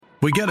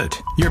We get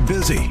it. You're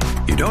busy.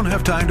 You don't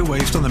have time to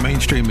waste on the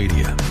mainstream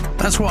media.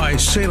 That's why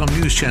Salem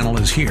News Channel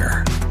is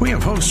here. We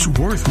have hosts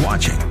worth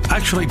watching,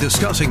 actually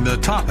discussing the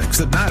topics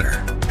that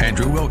matter.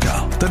 Andrew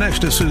Wilkow,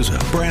 Dinesh D'Souza,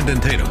 Brandon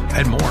Tatum,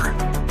 and more.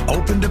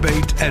 Open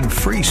debate and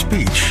free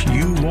speech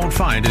you won't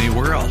find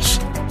anywhere else.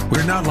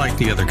 We're not like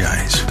the other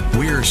guys.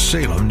 We're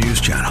Salem News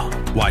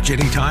Channel. Watch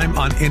anytime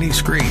on any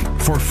screen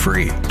for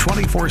free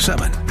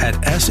 24/7 at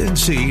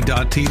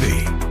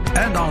snc.tv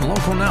and on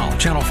Local Now,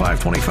 Channel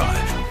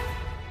 525.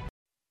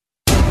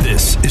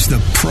 This is the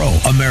Pro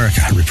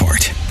America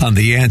Report on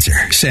The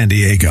Answer San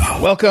Diego.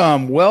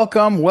 Welcome.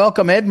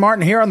 Ed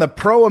Martin here on the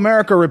Pro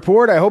America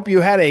Report. I hope you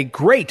had a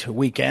great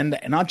weekend,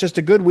 not just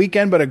a good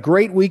weekend, but a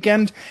great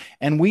weekend.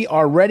 And we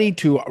are ready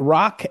to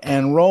rock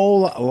and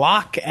roll,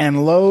 lock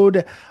and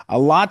load. A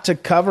lot to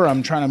cover.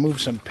 I'm trying to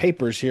move some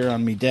papers here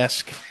on my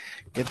desk.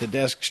 Get the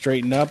desk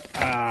straightened up.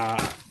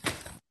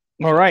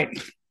 All right.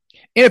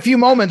 In a few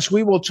moments,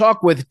 we will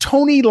talk with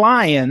Tony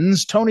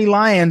Lyons. Tony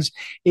Lyons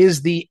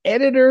is the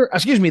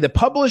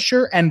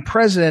publisher and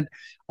president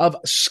of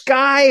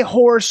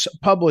Skyhorse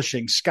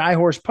Publishing.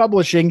 Skyhorse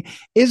Publishing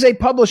is a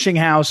publishing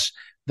house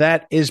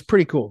that is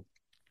pretty cool.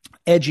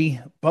 Edgy,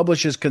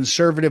 publishes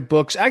conservative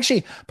books,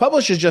 actually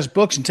publishes just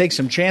books and takes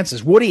some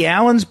chances. Woody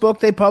Allen's book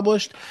they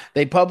published.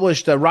 They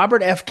published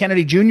Robert F.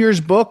 Kennedy Jr.'s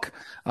book,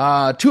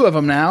 two of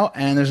them now,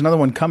 and there's another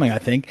one coming, I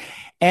think.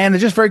 And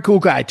just very cool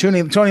guy,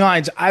 Tony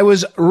Lyons. I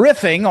was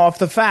riffing off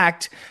the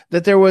fact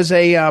that there was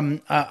a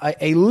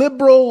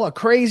liberal, a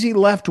crazy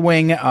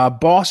left-wing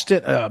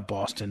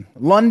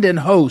London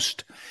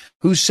host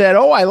who said,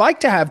 "Oh, I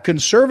like to have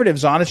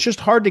conservatives on. It's just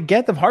hard to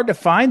get them, hard to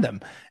find them."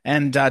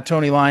 And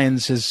Tony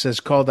Lyons has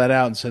called that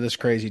out and said this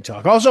crazy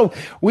talk. Also,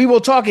 we will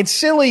talk. It's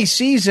silly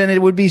season.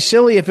 It would be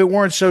silly if it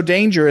weren't so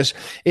dangerous.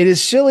 It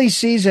is silly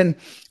season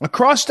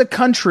across the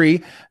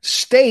country.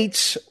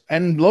 States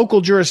and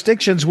local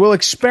jurisdictions will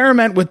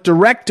experiment with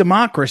direct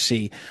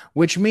democracy,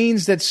 which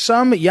means that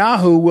some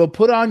Yahoo will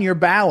put on your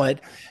ballot,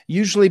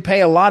 usually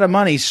pay a lot of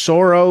money,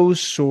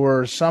 Soros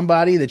or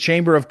somebody, the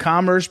Chamber of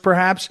Commerce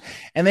perhaps,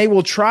 and they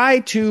will try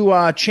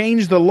to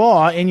change the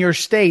law in your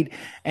state.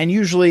 And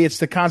usually it's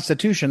the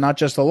Constitution, not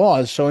just the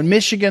laws. So in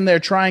Michigan, they're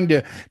trying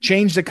to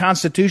change the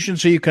Constitution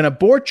so you can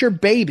abort your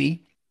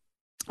baby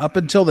up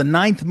until the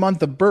 9th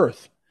month of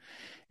birth.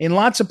 In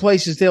lots of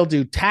places, they'll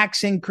do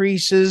tax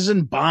increases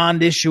and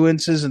bond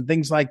issuances and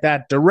things like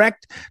that.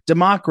 Direct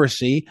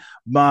democracy.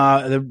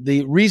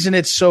 The reason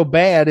it's so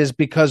bad is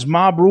because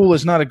mob rule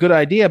is not a good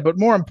idea. But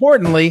more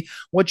importantly,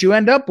 what you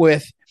end up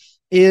with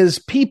is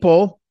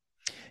people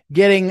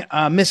getting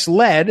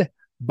misled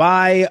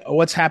by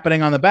what's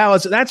happening on the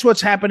ballots. That's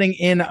what's happening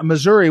in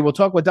Missouri. We'll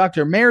talk with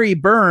Dr. Mary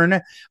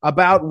Byrne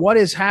about what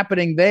is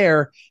happening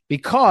there,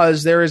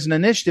 because there is an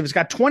initiative. It's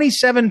got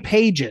 27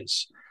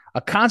 pages, a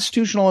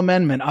constitutional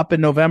amendment up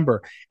in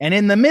November. And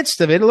in the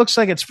midst of it, it looks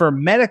like it's for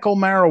medical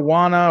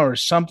marijuana or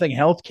something,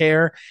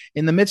 healthcare.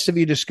 In the midst of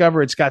you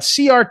discover it's got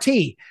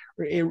CRT,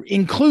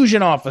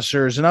 inclusion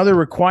officers, and other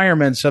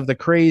requirements of the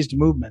crazed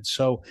movement.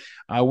 So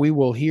we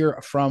will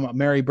hear from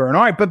Mary Byrne.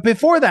 All right, but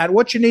before that,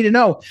 what you need to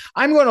know,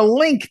 I'm going to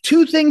link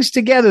two things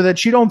together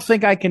that you don't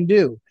think I can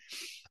do.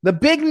 The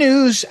big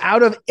news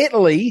out of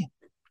Italy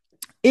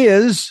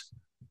is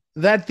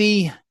that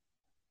the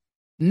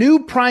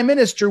new prime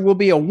minister will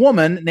be a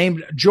woman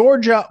named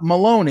Giorgia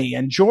Meloni.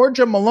 And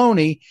Giorgia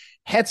Meloni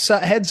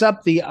heads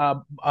up the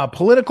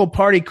political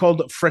party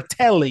called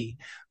Fratelli,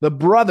 the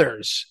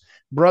Brothers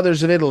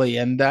of Italy.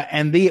 And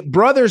the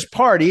Brothers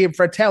Party,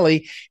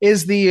 Fratelli,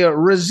 is the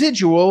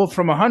residual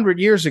from 100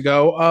 years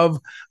ago of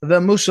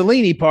the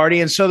Mussolini party.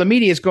 And so the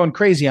media is going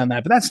crazy on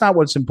that. But that's not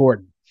what's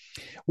important.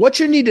 What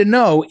you need to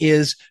know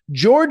is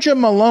Giorgia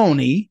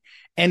Meloni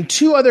and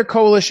two other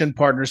coalition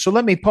partners. So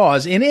let me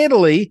pause. In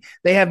Italy,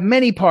 they have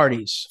many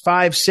parties,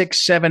 5,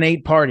 6, 7,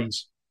 8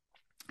 parties.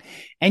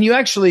 And you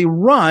actually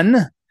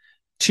run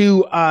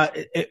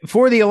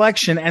for the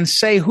election and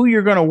say who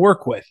you're going to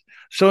work with.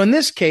 So in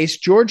this case,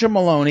 Giorgia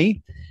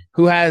Meloni,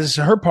 who has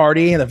her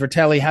party, the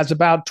Fratelli, has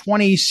about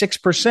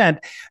 26%.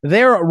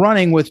 They're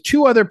running with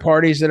two other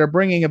parties that are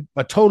bringing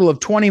a total of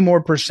 20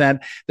 more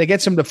percent. That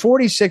gets them to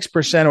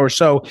 46% or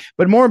so.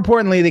 But more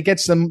importantly, that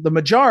gets them the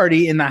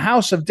majority in the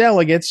House of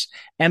Delegates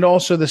and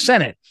also the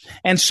Senate.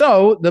 And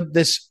so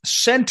this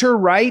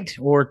center-right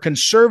or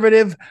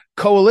conservative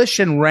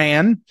coalition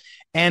ran,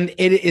 and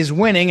it is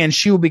winning, and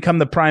she will become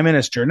the prime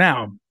minister.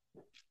 Now,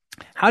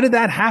 how did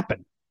that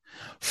happen?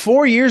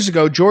 4 years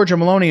ago, Giorgia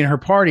Meloni and her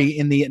party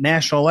in the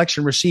national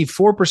election received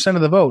 4%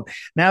 of the vote.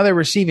 Now they're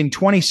receiving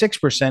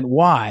 26%.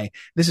 Why?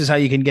 This is how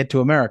you can get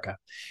to America.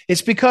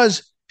 It's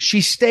because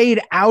she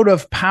stayed out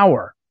of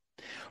power.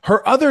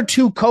 Her other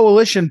two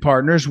coalition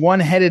partners, one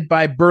headed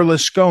by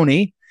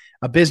Berlusconi,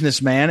 a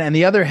businessman, and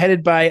the other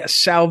headed by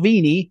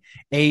Salvini,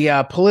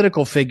 a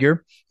political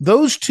figure,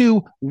 those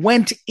two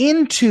went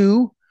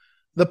into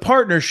the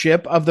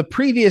partnership of the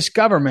previous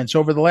governments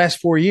over the last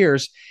 4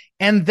 years,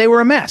 and they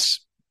were a mess.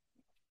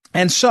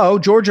 And so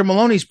Giorgia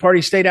Meloni's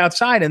party stayed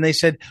outside, and they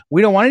said,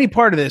 we don't want any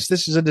part of this.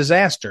 This is a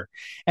disaster.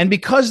 And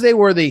because they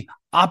were the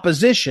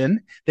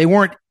opposition, they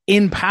weren't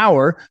in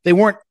power. They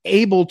weren't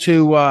able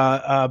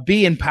to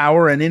be in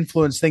power and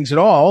influence things at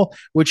all,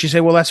 which you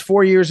say, well, that's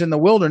 4 years in the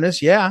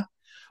wilderness. Yeah,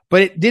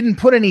 but it didn't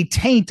put any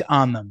taint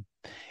on them.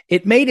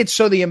 It made it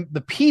so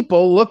the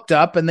people looked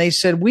up and they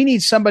said, we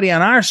need somebody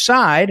on our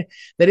side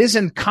that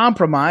isn't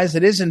compromised,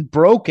 that isn't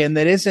broken,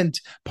 that isn't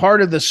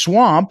part of the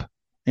swamp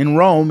in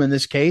Rome in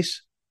this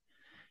case.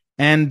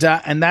 And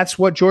that's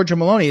what Giorgia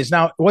Meloni is.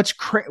 Now,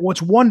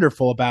 what's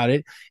wonderful about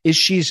it is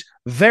she's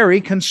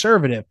very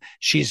conservative.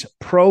 She's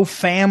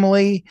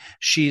pro-family.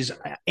 She's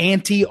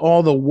anti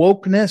all the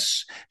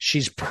wokeness.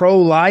 She's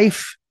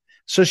pro-life.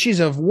 So she's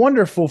a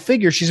wonderful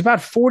figure. She's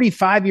about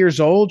 45 years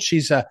old.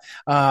 She's I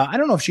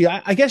don't know if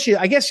I guess you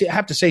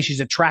have to say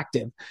she's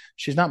attractive.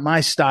 She's not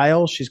my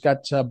style. She's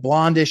got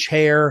blondish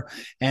hair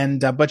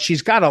but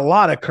she's got a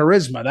lot of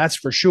charisma. That's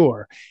for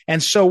sure.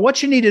 And so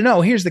what you need to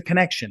know, here's the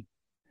connection.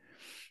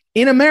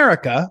 In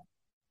America,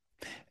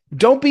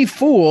 don't be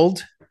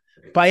fooled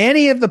by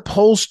any of the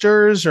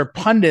pollsters or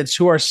pundits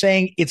who are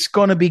saying it's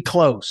going to be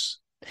close.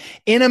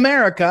 In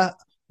America,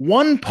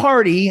 one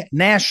party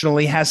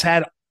nationally has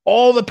had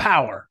all the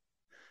power.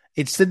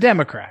 It's the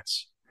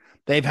Democrats.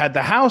 They've had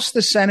the House,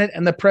 the Senate,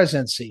 and the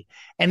presidency.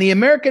 And the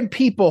American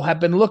people have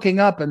been looking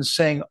up and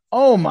saying,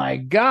 oh my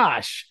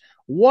gosh,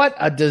 what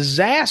a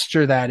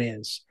disaster that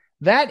is.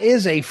 That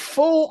is a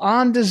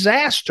full-on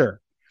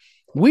disaster.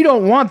 We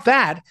don't want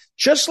that.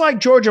 Just like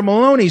Giorgia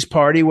Meloni's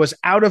party was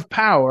out of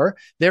power,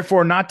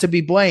 therefore not to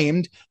be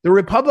blamed, the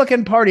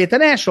Republican Party at the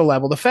national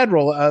level, the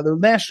federal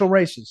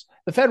races,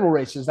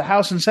 the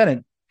House and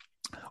Senate,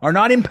 are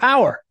not in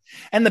power.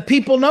 And the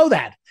people know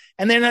that.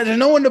 And there's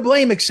no one to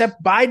blame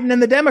except Biden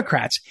and the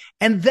Democrats.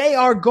 And they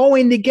are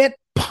going to get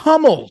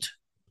pummeled.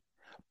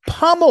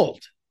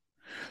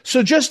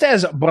 So just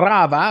as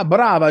brava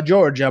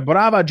Giorgia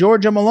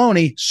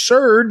Meloni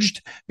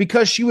surged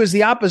because she was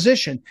the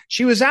opposition,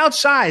 she was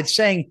outside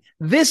saying,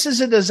 this is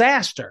a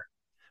disaster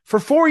for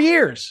 4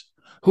 years.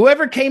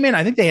 Whoever came in,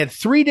 I think they had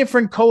 3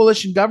 different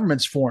coalition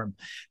governments formed.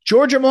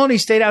 Giorgia Meloni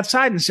stayed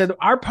outside and said,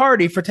 our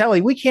party,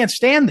 Fratelli, we can't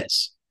stand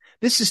this.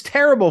 This is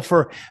terrible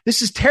for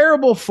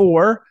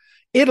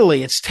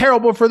Italy. It's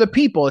terrible for the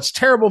people. It's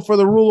terrible for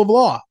the rule of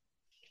law.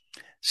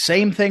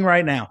 Same thing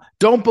right now.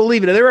 Don't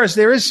believe it.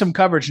 There is some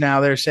coverage now.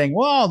 They're saying,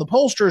 well, the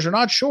pollsters are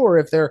not sure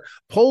if their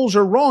polls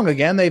are wrong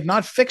again. They've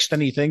not fixed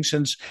anything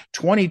since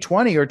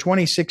 2020 or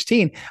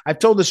 2016. I've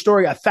told the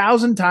story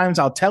 1,000 times.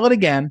 I'll tell it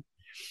again.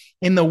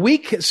 In the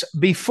weeks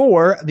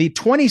before the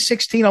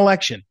 2016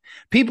 election,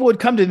 people would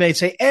come to me and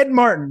say, Ed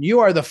Martin, you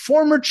are the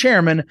former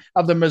chairman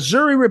of the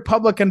Missouri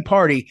Republican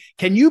Party.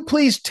 Can you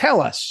please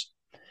tell us?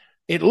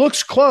 It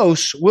looks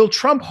close. Will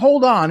Trump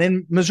hold on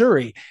in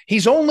Missouri?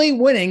 He's only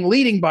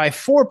leading by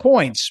 4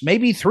 points,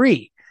 maybe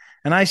 3.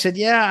 And I said,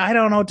 yeah, I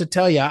don't know what to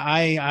tell you.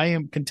 I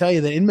can tell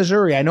you that in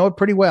Missouri, I know it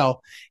pretty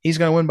well. He's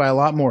going to win by a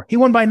lot more. He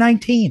won by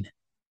 19.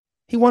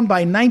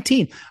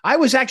 I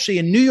was actually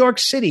in New York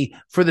City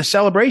for the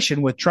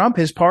celebration with Trump,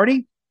 his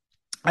party.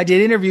 I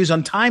did interviews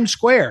on Times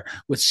Square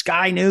with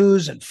Sky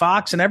News and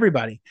Fox and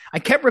everybody. I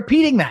kept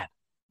repeating that.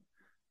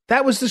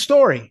 That was the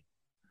story.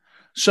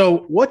 So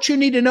what you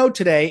need to know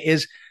today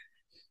is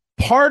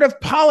part of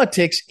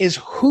politics is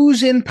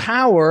who's in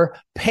power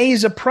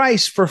pays a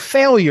price for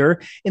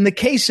failure. In the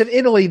case of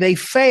Italy, they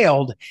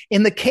failed.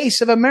 In the case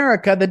of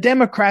America, the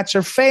Democrats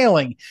are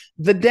failing.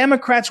 The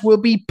Democrats will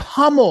be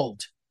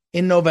pummeled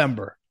in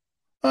November,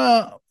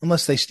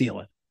 unless they steal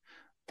it.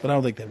 But I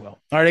don't think they will.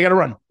 All right, I got to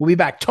run. We'll be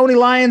back. Tony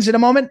Lyons in a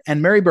moment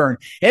and Mary Byrne.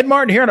 Ed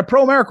Martin here on a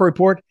Pro America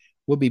Report.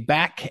 We'll be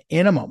back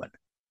in a moment.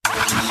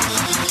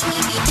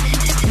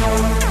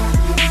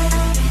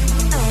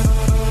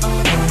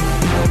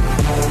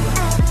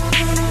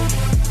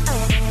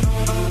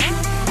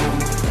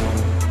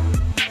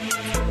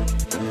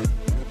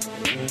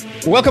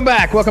 Welcome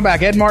back.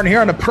 Ed Martin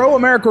here on the Pro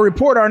America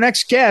Report. Our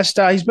next guest,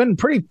 he's been a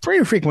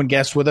pretty frequent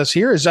guest with us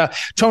here, is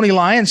Tony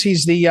Lyons.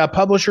 He's the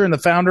publisher and the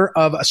founder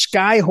of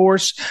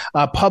Skyhorse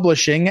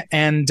Publishing.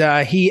 And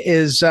he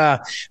is,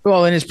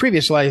 in his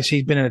previous life,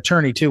 he's been an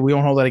attorney too. We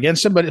won't hold that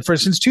against him. But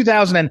since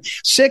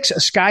 2006,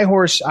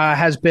 Skyhorse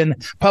has been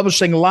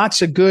publishing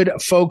lots of good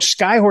folks.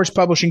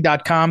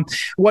 Skyhorsepublishing.com.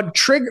 What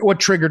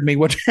triggered me,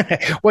 what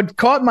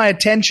caught my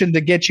attention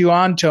to get you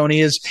on,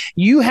 Tony, is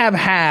you have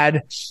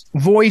had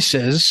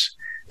voices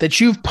that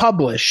you've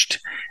published,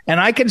 and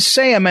I can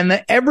say them,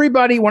 and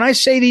everybody, when I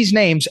say these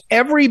names,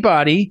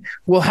 everybody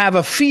will have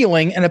a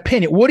feeling, an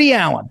opinion. Woody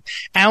Allen,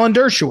 Alan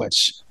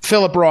Dershowitz,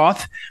 Philip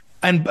Roth,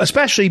 and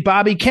especially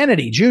Bobby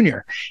Kennedy Jr.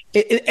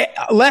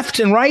 Left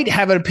and right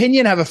have an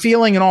opinion, have a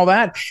feeling, and all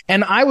that.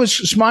 And I was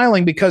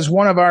smiling because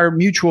one of our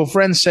mutual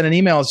friends sent an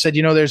email and said,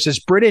 there's this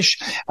British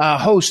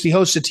host. He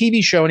hosts a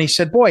TV show, and he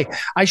said, boy,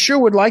 I sure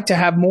would like to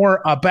have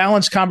more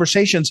balanced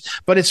conversations,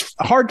 but it's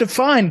hard to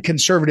find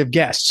conservative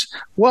guests.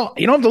 Well,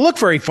 you don't have to look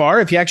very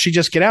far if you actually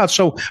just get out.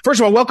 So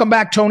first of all, welcome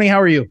back, Tony. How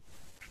are you?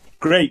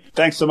 Great.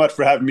 Thanks so much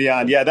for having me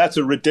on. Yeah, that's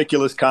a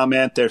ridiculous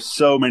comment. There's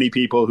so many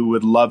people who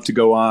would love to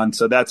go on.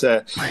 So that's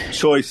a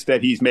choice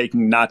that he's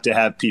making not to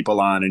have people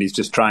on. And he's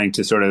just trying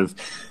to sort of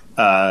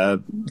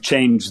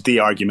change the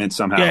argument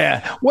somehow.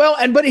 Yeah. Well,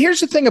 but here's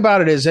the thing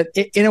about it is that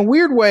in a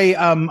weird way,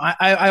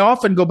 I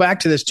often go back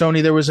to this,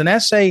 Tony. There was an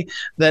essay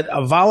that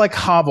Václav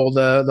Havel,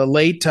 the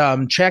late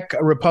Czech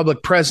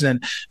Republic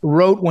president,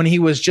 wrote when he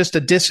was just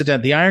a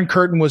dissident. The Iron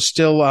Curtain was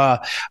still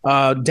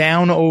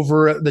down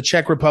over the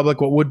Czech Republic,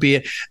 what would be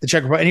the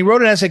Czech Republic. And he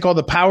wrote an essay called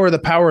The Power of the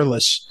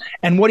Powerless.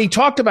 And what he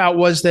talked about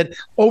was that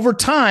over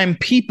time,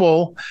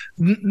 people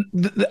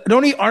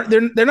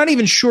they're not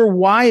even sure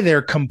why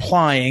they're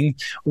complying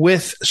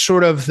with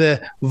sort of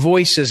the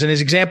voices. And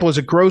his example is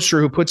a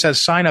grocer who puts a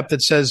sign up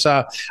that says,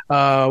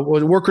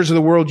 workers of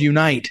the world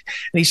unite.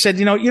 And he said,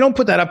 you don't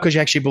put that up because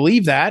you actually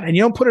believe that. And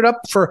you don't put it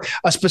up for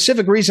a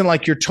specific reason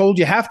like you're told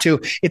you have to.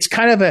 It's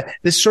kind of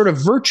this sort of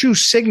virtue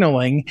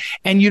signaling,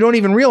 and you don't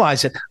even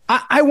realize it.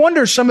 I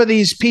wonder some of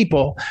these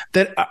people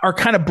that are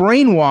kind of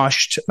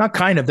brainwashed,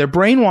 they're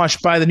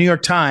brainwashed by the New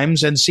York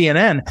Times and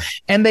CNN,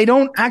 and they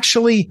don't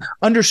actually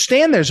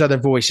understand there's other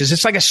voices.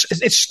 It's like it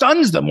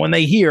stuns them when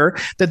they hear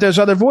that there's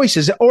other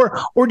voices.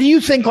 Or do you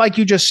think, like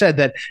you just said,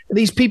 that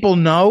these people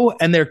know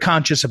and they're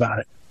conscious about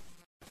it?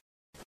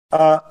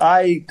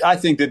 I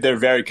think that they're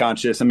very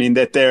conscious. I mean,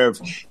 that there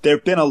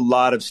have been a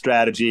lot of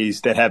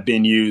strategies that have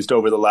been used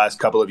over the last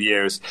couple of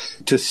years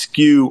to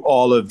skew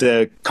all of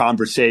the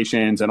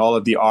conversations and all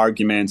of the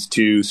arguments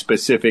to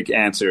specific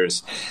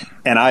answers.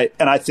 And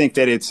I think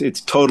that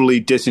it's totally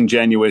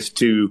disingenuous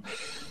to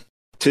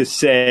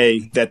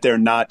say that they're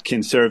not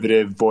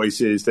conservative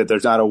voices, that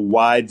there's not a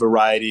wide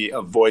variety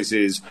of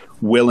voices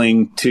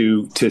willing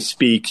to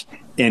speak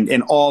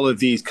in all of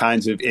these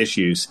kinds of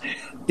issues.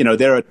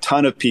 There are a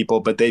ton of people,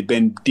 but they've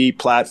been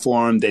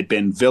deplatformed, they've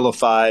been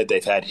vilified,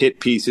 they've had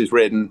hit pieces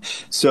written.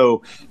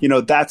 So,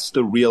 that's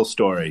the real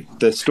story.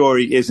 The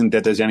story isn't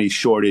that there's any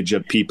shortage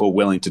of people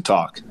willing to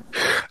talk.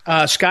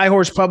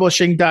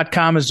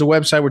 Skyhorsepublishing.com is the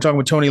website. We're talking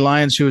with Tony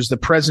Lyons, who is the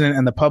president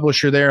and the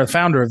publisher there, the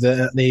founder of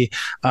the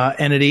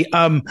entity.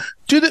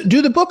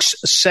 Do the books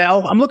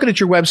sell? I'm looking at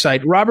your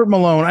website. Robert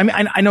Malone. I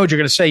mean, I know what you're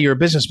going to say. You're a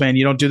businessman.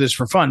 You don't do this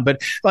for fun.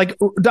 But like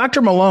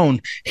Dr.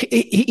 Malone,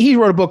 he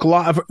wrote a book,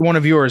 one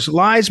of yours,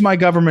 Lies My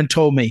Government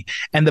Told Me,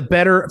 and the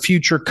Better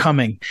Future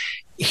Coming.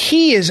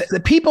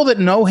 The people that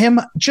know him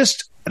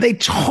they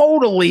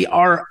totally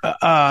are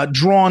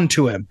drawn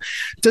to him.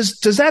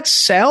 Does that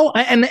sell?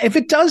 And if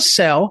it does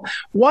sell,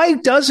 why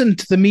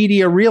doesn't the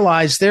media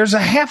realize there's a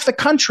half the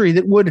country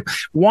that would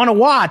want to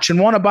watch and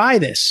want to buy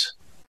this?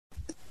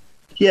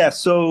 Yeah,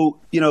 so,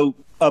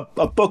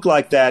 a book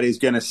like that is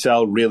going to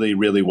sell really,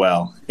 really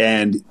well.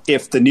 And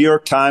if the New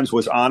York Times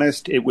was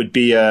honest, it would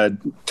be a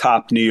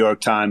top New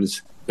York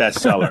Times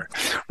bestseller.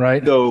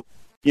 Right. So,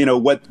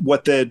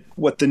 what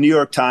the New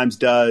York Times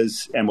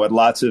does and what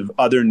lots of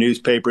other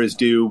newspapers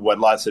do, what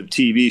lots of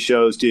TV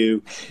shows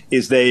do,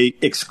 is they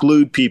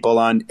exclude people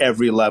on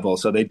every level.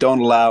 So they don't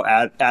allow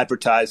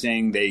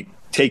advertising. They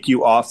take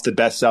you off the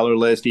bestseller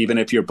list, even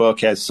if your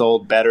book has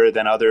sold better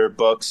than other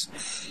books.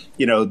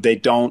 They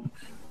don't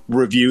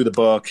review the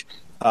book.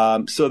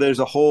 So there's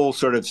a whole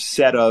sort of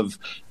set of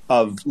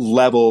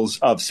levels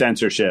of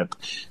censorship.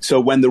 So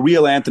when The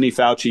Real Anthony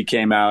Fauci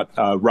came out,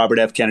 Robert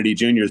F. Kennedy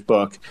Jr.'s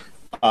book,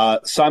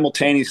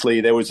 simultaneously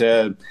there was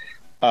a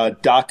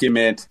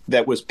document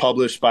that was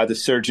published by the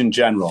Surgeon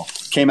General.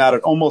 Came out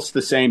at almost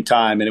the same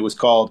time, and it was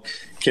called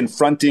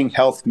Confronting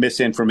Health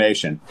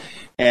Misinformation.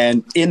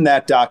 And in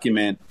that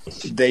document,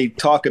 they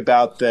talk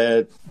about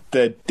the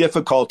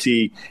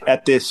difficulty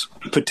at this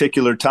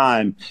particular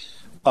time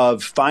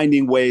of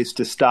finding ways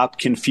to stop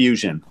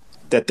confusion,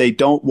 that they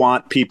don't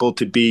want people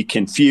to be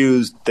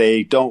confused.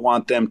 They don't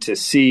want them to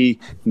see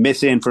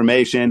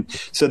misinformation.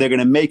 So they're going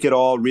to make it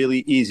all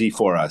really easy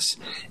for us.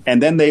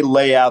 And then they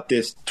lay out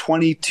this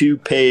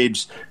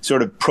 22-page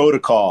sort of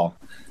protocol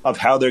of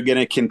how they're going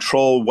to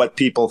control what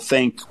people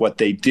think, what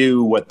they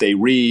do, what they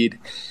read.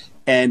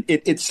 And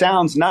it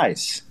sounds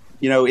nice.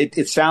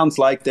 It sounds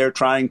like they're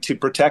trying to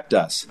protect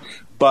us.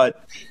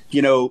 But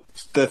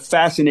the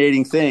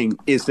fascinating thing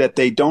is that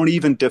they don't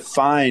even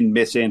define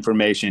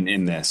misinformation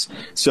in this.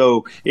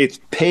 So it's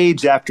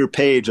page after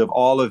page of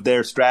all of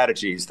their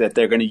strategies that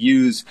they're going to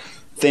use,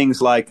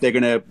 things like they're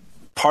going to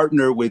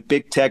partner with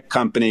big tech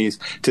companies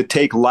to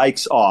take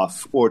likes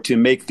off or to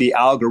make the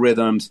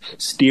algorithms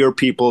steer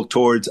people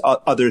towards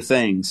other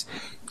things,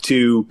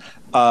 to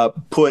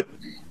put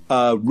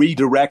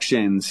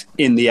redirections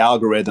in the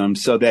algorithm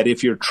so that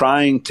if you're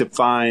trying to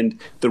find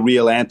the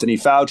real Anthony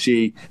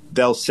Fauci,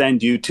 they'll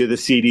send you to the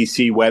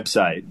CDC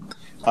website.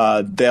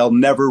 They'll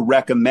never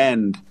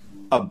recommend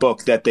a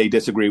book that they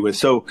disagree with.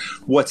 So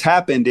what's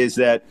happened is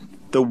that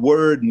the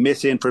word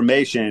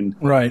misinformation,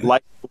 right,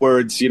 like the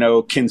words,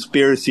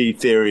 conspiracy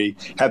theory,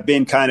 have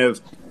been kind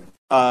of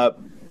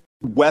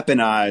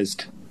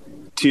weaponized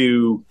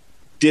to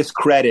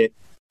discredit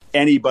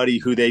anybody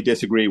who they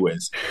disagree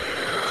with.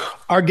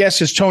 Our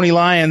guest is Tony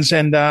Lyons,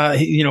 and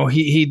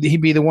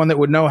he'd be the one that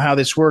would know how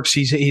this works.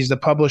 He's the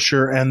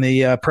publisher and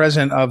the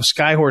president of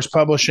Skyhorse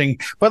Publishing.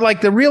 But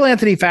like the real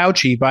Anthony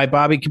Fauci by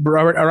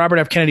Robert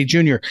F. Kennedy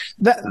Jr.,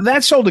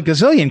 that sold a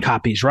gazillion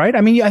copies, right?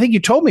 I mean, I think you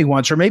told me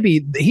once, or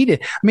maybe he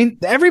did. I mean,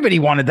 everybody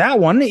wanted that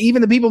one,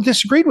 even the people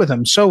disagreed with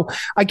him. So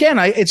again,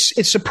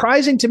 it's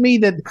surprising to me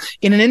that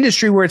in an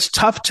industry where it's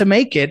tough to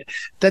make it,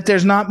 that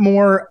there's not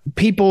more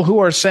people who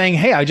are saying,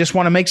 "Hey, I just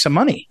want to make some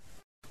money."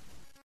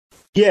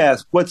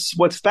 Yes,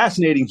 what's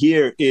fascinating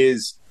here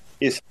is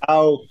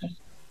how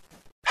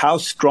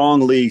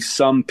strongly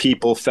some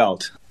people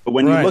felt. But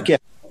when you look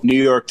at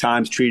New York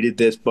Times treated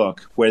this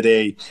book, where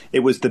it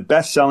was the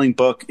best-selling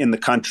book in the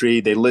country.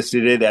 They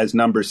listed it as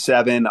number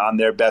 7 on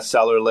their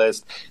bestseller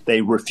list.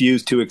 They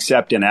refused to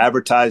accept an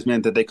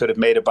advertisement that they could have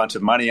made a bunch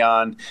of money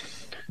on.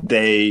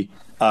 They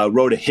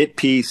wrote a hit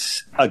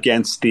piece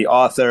against the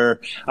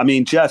author. I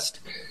mean, just,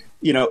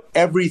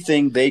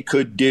 everything they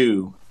could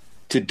do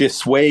to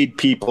dissuade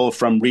people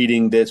from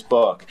reading this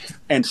book.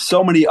 And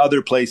so many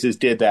other places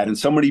did that. And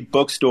so many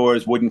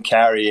bookstores wouldn't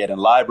carry it and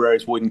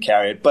libraries wouldn't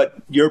carry it. But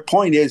your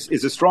point is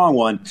a strong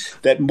one,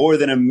 that more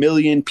than 1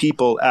 million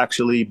people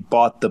actually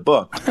bought the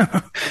book.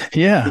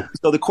 Yeah.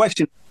 So the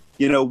question,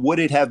 would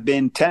it have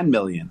been 10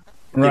 million?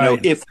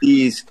 Right. If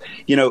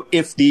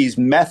these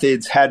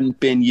methods hadn't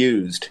been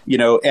used,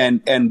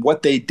 and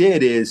what they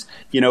did is,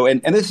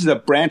 and this is a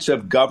branch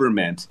of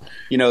government,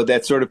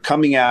 that's sort of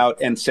coming out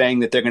and saying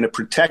that they're going to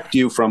protect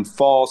you from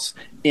false,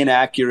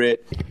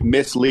 inaccurate,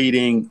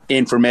 misleading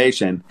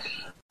information.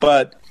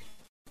 But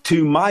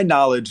to my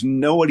knowledge,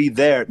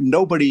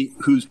 nobody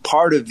who's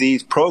part of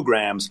these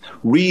programs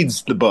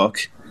reads the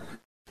book,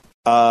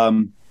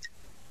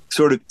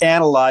 sort of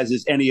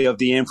analyzes any of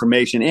the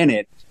information in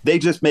it. They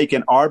just make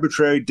an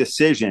arbitrary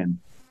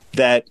decision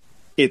that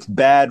it's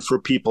bad for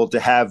people to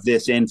have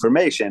this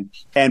information.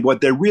 And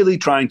what they're really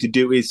trying to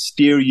do is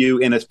steer you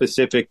in a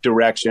specific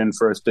direction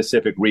for a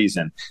specific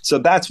reason. So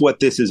that's what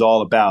this is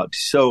all about.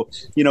 So,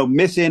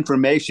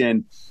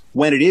 misinformation,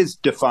 when it is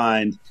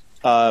defined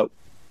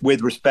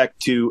with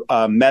respect to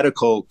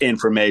medical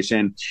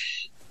information,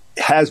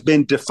 has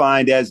been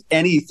defined as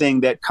anything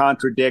that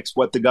contradicts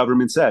what the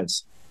government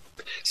says.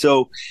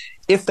 So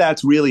if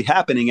that's really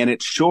happening, and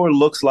it sure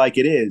looks like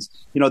it is,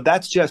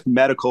 that's just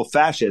medical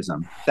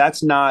fascism.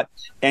 That's not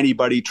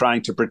anybody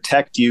trying to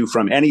protect you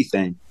from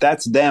anything.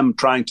 That's them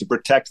trying to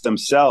protect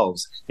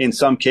themselves, in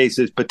some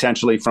cases,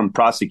 potentially from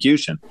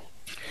prosecution.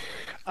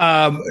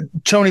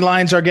 Tony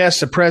Lyons, our guest,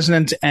 the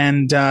president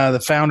and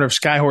the founder of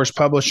Skyhorse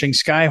Publishing,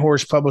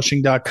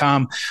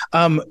 skyhorsepublishing.com.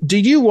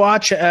 Did you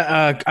watch,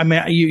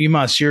 you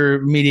must, you're a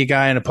media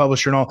guy and a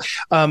publisher and all.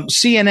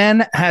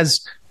 CNN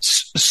has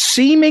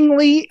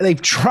seemingly,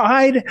 they've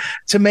tried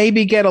to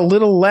maybe get a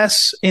little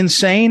less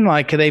insane,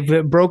 like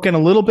they've broken a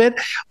little bit.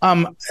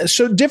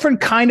 So different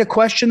kind of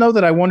question, though,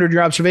 that I wondered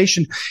your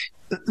observation.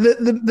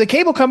 The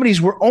cable companies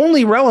were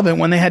only relevant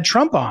when they had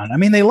Trump on. I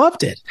mean, they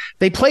loved it.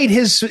 They played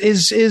his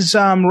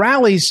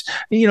rallies,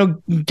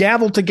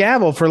 gavel to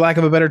gavel, for lack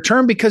of a better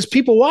term, because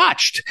people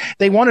watched.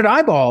 They wanted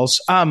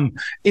eyeballs.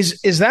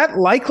 Is that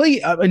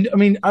likely?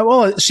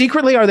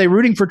 Secretly, are they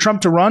rooting for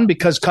Trump to run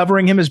because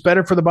covering him is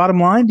better for the bottom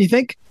line? Do you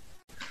think?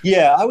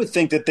 Yeah, I would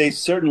think that they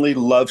certainly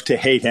love to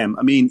hate him.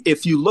 I mean,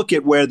 if you look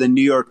at where the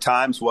New York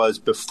Times was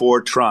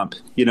before Trump,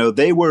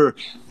 they were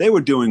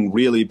doing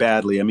really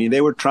badly. I mean,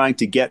 they were trying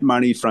to get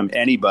money from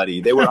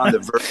anybody. They were on the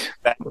verge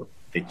of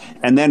bankruptcy.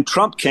 And then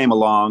Trump came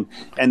along,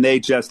 and they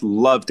just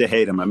loved to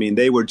hate him. I mean,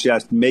 they were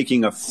just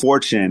making a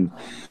fortune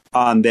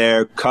on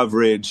their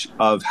coverage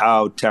of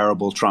how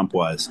terrible Trump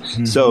was.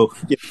 Mm-hmm. So,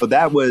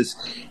 that was,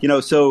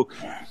 so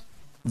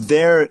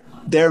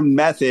their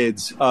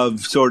methods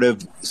of sort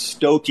of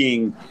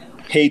stoking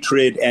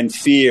hatred and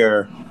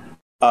fear,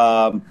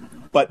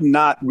 but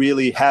not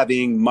really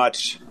having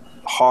much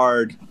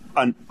hard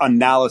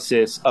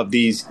analysis of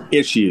these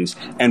issues.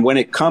 And when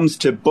it comes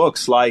to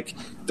books like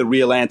The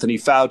Real Anthony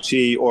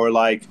Fauci or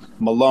like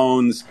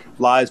Malone's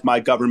Lies My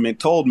Government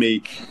Told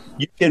Me,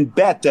 you can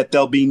bet that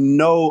there'll be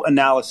no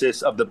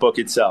analysis of the book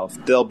itself.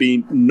 There'll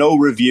be no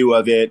review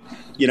of it,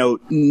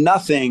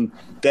 nothing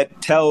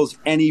that tells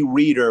any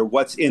reader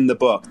what's in the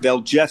book.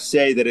 They'll just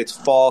say that it's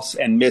false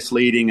and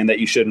misleading and that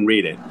you shouldn't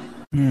read it.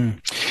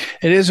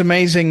 It is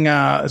amazing.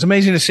 It's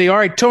amazing to see. All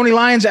right, Tony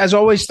Lyons, as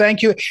always,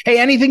 thank you. Hey,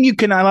 anything you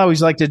can, I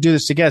always like to do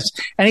this to guests,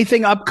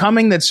 anything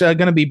upcoming that's going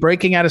to be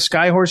breaking out of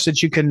Skyhorse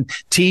that you can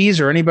tease,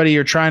 or anybody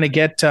you're trying to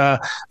get,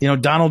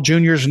 Donald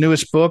Jr.'s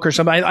newest book or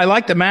something? I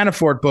like the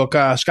Manafort book.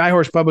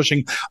 Skyhorse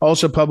Publishing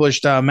also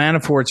published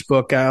Manafort's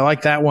book. I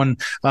like that one.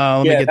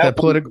 Let me get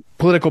the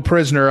political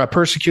prisoner,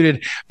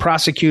 persecuted,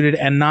 prosecuted,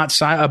 and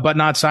but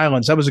not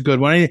silenced. That was a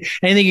good one.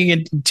 Anything you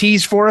can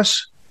tease for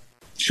us?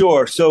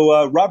 Sure.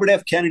 So Robert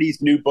F. Kennedy's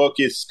new book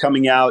is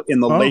coming out in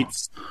the late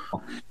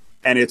fall,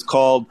 and it's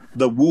called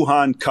The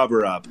Wuhan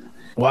Cover-Up.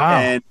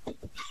 Wow.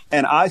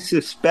 And I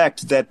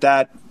suspect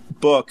that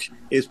book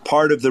is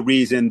part of the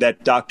reason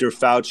that Dr.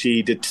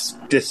 Fauci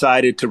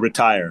decided to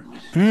retire.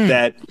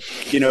 That,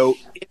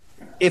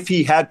 if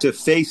he had to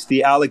face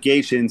the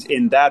allegations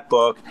in that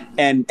book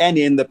and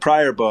in the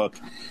prior book,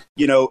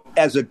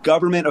 as a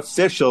government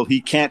official,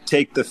 he can't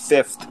take the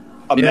Fifth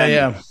Amendment.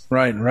 Yeah.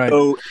 Right.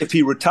 So if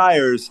he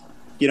retires,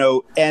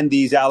 and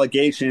these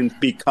allegations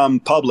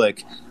become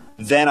public,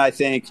 then I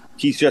think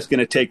he's just going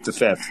to take the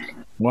Fifth.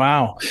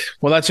 Wow.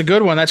 Well, that's a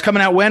good one. That's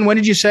coming out when? When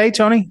did you say,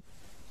 Tony?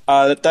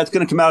 That's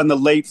going to come out in the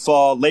late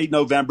fall, late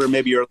November,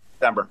 maybe early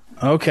December.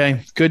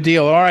 Okay. Good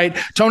deal. All right.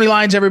 Tony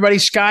Lyons, everybody,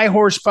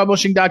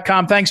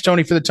 skyhorsepublishing.com. Thanks,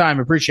 Tony, for the time.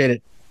 Appreciate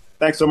it.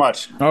 Thanks so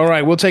much. All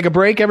right. We'll take a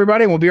break,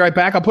 everybody, and we'll be right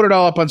back. I'll put it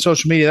all up on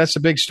social media. That's the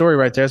big story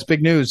right there. That's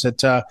big news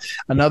that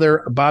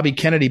another Bobby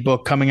Kennedy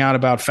book coming out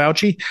about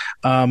Fauci.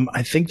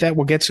 I think that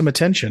will get some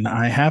attention.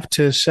 I have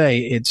to say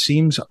it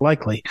seems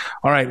likely.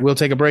 All right. We'll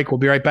take a break. We'll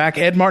be right back.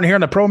 Ed Martin here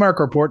on the Pro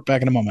America Report.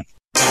 Back in a moment.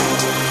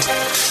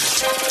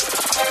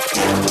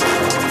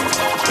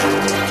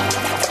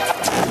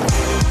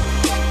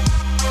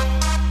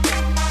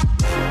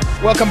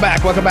 Welcome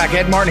back.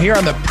 Ed Martin here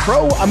on the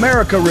Pro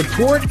America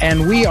Report,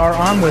 and we are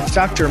on with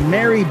Dr.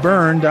 Mary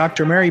Byrne.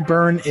 Dr. Mary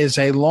Byrne is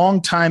a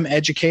longtime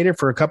educator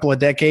for a couple of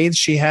decades.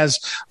 She has,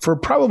 for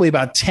probably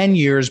about 10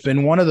 years,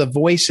 been one of the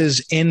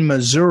voices in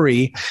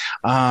Missouri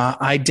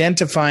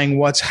identifying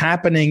what's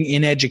happening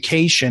in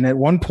education. At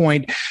one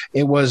point,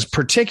 it was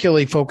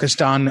particularly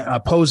focused on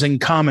opposing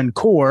Common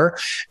Core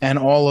and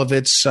all of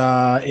its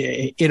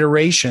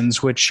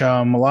iterations, which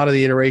a lot of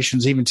the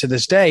iterations, even to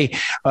this day,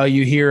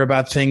 you hear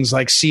about things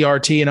like CRT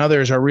and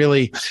others are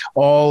really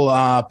all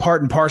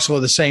part and parcel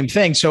of the same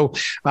thing. So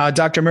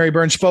Dr. Mary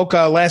Byrne spoke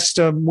last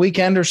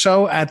weekend or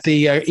so at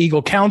the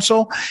Eagle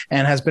Council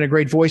and has been a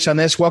great voice on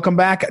this. Welcome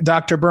back,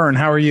 Dr. Byrne.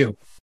 How are you?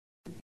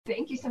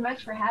 Thank you so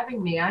much for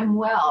having me. I'm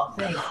well.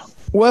 Thanks.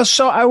 Well,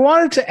 so I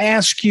wanted to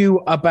ask you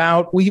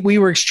about, we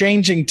were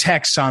exchanging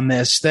texts on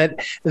this,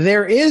 that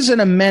there is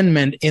an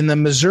amendment in the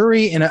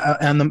Missouri,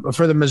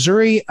 for the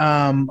Missouri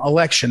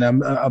election,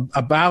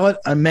 a ballot,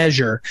 a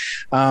measure,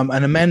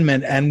 an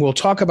amendment, and we'll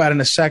talk about it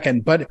in a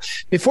second. But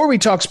before we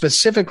talk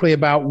specifically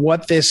about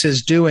what this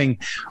is doing,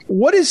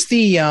 what is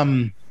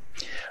the...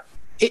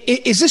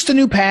 Is this the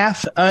new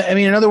path? I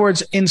mean, in other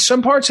words, in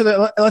some parts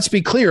of let's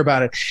be clear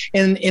about it.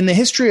 In the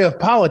history of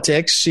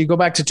politics, you go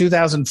back to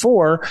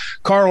 2004,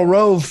 Karl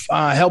Rove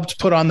helped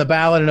put on the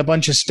ballot in a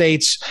bunch of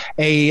states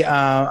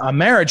a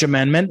marriage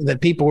amendment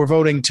that people were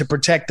voting to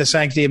protect the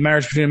sanctity of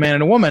marriage between a man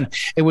and a woman.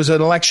 It was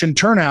an election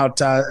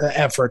turnout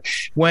effort.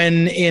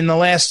 When in the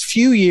last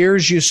few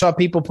years, you saw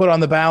people put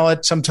on the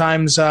ballot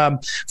sometimes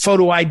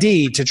photo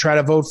ID to try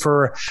to vote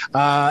for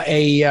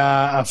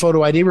a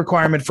photo ID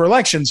requirement for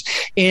elections.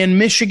 In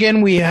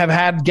Michigan, we have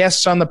had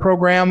guests on the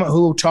program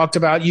who talked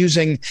about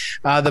using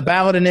the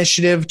ballot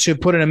initiative to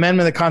put an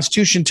amendment to the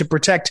Constitution to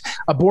protect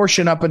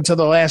abortion up until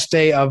the last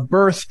day of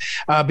birth,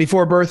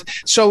 before birth.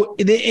 So,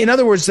 in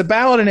other words, the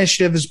ballot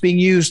initiative is being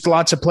used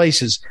lots of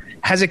places.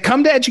 Has it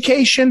come to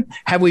education?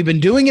 Have we been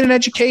doing it in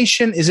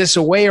education? Is this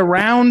a way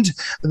around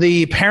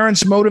the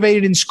parents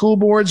motivated in school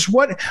boards?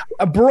 What,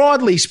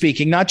 broadly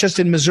speaking, not just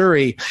in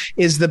Missouri,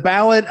 is the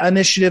ballot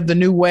initiative the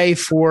new way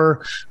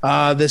for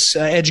this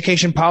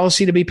education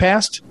policy to be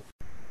passed?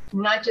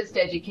 Not just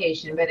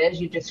education, but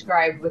as you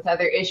described with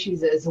other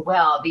issues as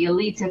well. The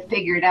elites have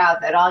figured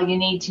out that all you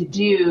need to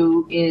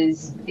do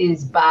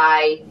is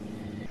buy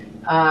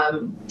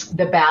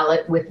the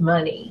ballot with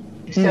money.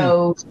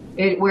 So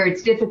where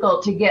it's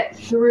difficult to get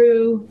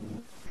through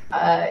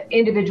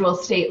individual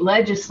state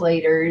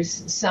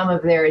legislators some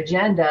of their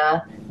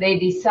agenda, they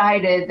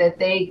decided that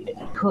they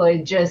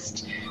could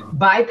just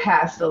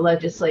bypass the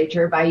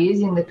legislature by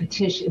using the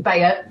petition,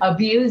 by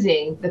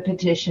abusing the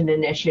petition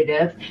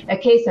initiative. A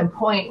case in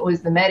point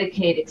was the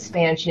Medicaid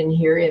expansion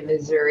here in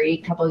Missouri a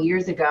couple of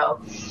years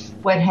ago.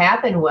 What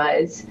happened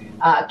was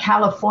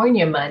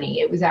California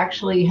money, it was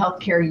actually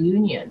healthcare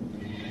union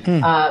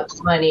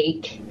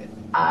money,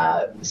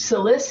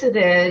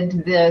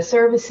 solicited the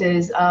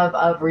services of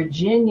a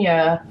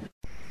Virginia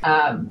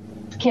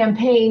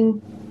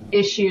campaign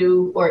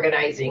issue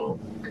organization.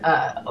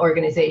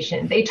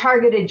 They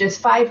targeted just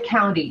 5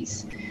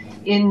 counties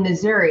in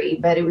Missouri,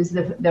 but it was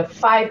the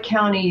 5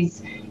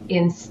 counties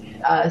in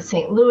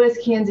St. Louis,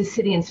 Kansas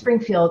City, and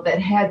Springfield that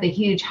had the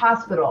huge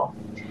hospital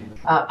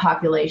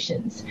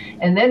populations.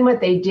 And then what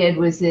they did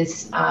was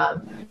this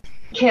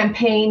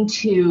campaign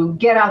to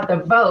get out the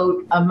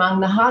vote among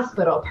the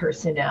hospital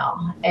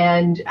personnel.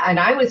 And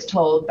I was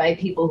told by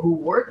people who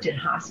worked in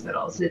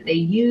hospitals that they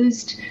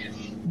used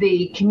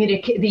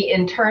the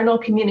internal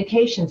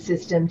communication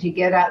system to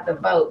get out the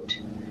vote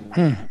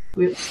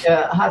with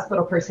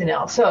hospital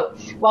personnel. So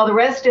while the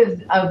rest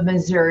of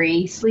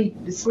Missouri,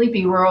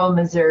 sleepy rural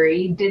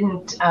Missouri,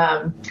 didn't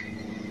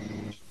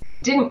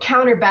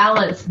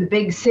counterbalance the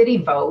big city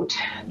vote,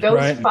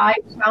 those 5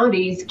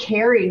 counties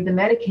carried the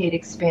Medicaid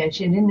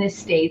expansion in this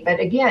state. But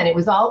again, it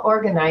was all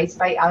organized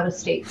by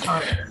out-of-state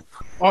farmers.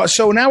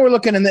 So now we're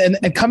looking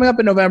and coming up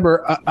in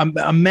November,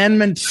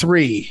 Amendment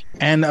 3.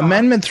 And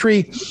Amendment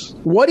 3,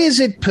 what is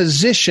it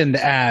positioned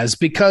as?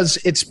 Because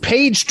it's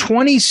page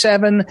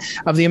 27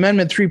 of the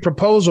Amendment 3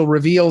 proposal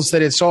reveals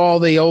that it's all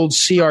the old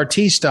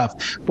CRT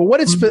stuff. But what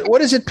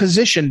is it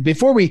positioned?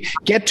 Before we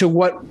get to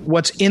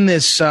what's in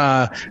this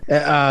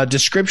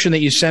description that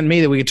you sent me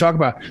that we could talk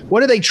about,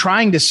 what are they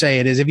trying to say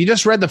it is? If you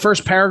just read the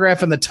first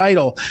paragraph in the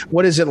title,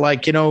 what is it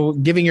like,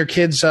 giving your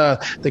kids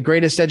the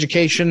Greatest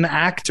Education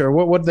Act, or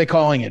what are they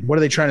calling it? What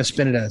are they trying to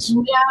spin it as?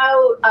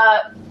 No,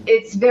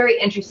 it's very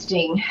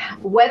interesting.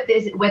 What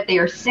they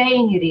are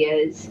saying it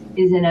is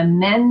an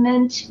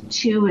amendment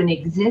to an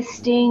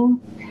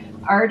existing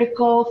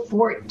Article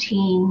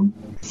 14,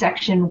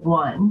 Section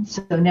 1.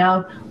 So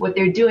now what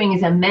they're doing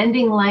is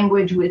amending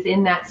language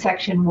within that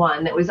Section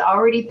 1 that was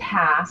already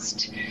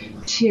passed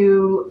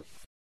to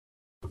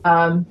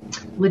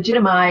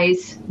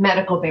legitimize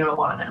medical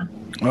marijuana.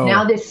 Oh.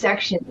 Now this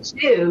Section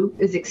 2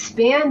 is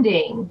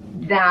expanding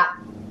that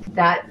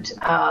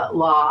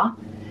law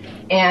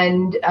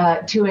and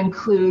to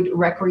include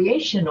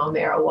recreational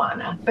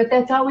marijuana. But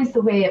that's always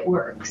the way it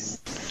works,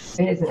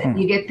 isn't it?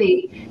 You get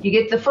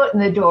the foot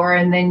in the door,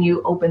 and then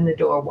you open the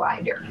door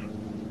wider.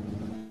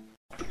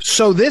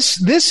 So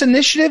this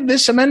initiative,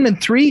 this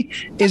Amendment 3,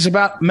 is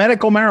about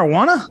medical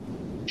marijuana?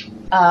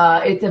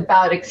 It's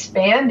about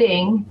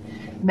expanding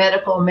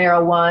medical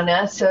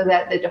marijuana so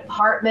that the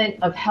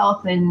Department of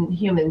Health and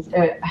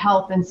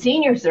Health and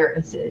Senior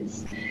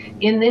Services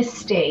in this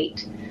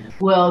state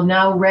will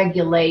now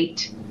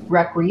regulate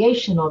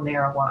recreational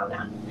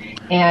marijuana,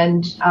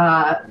 and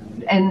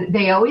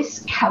they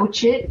always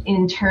couch it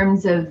in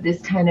terms of this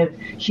kind of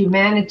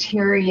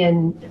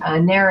humanitarian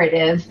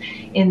narrative,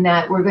 in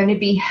that we're going to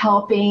be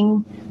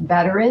helping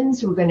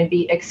veterans, we're going to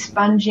be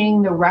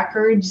expunging the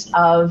records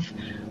of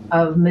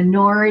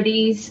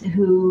minorities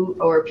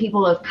or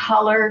people of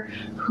color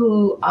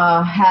who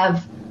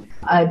have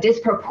a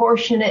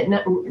disproportionate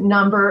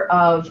number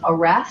of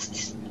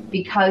arrests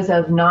because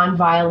of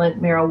nonviolent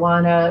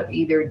marijuana,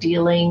 either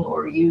dealing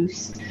or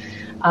use.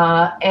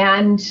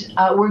 And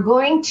we're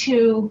going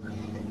to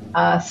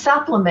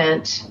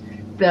supplement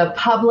the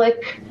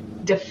public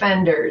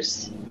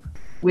defenders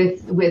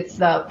with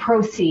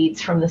proceeds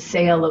from the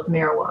sale of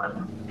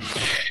marijuana.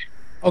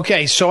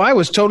 Okay, so I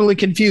was totally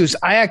confused.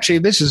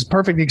 This is a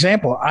perfect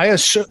example. I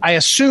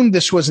assumed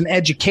this was an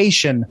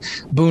education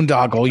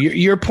boondoggle.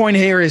 Your point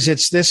here is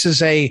this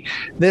is a,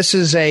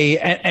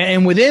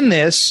 and within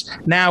this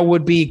now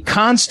would be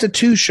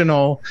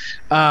constitutional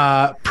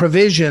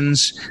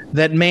provisions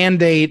that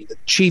mandate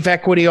chief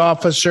equity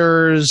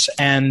officers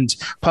and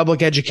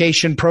public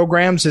education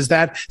programs. Is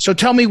that so?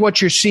 Tell me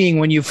what you're seeing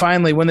when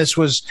this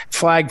was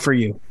flagged for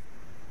you.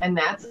 And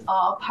that's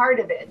all part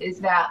of it. Is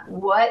that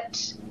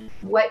what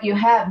you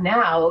have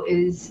now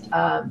is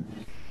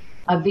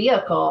a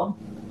vehicle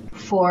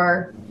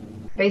for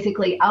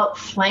basically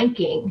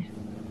outflanking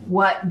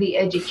what the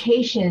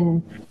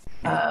education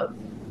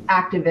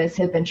activists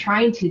have been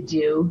trying to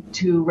do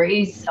to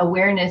raise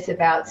awareness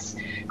about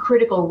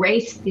critical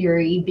race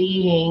theory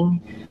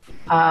being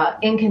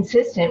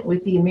inconsistent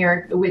with the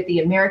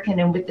American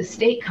and with the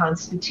state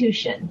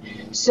Constitution.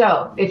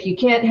 So if you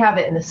can't have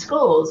it in the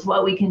schools,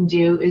 what we can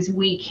do is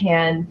we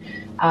can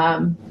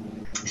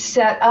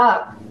set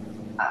up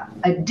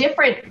a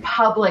different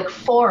public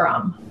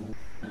forum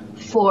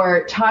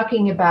for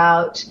talking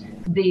about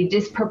the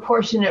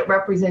disproportionate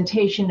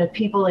representation of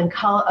people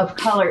of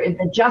color in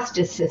the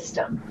justice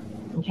system.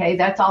 Okay,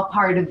 that's all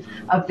part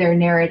of their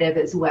narrative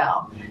as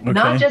well. Okay.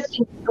 Not just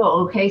in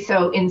school. Okay,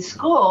 so in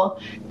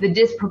school, the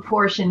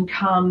disproportion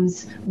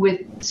comes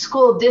with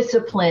school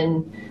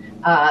discipline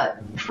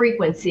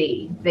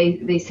frequency.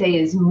 They say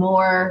is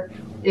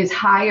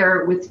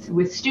higher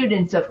with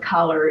students of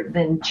color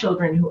than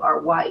children who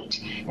are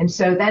white. And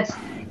so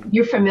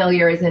you're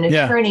familiar as an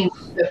attorney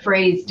with the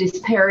phrase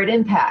disparate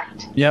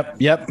impact. Yep.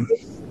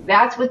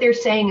 That's what they're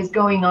saying is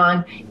going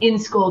on in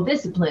school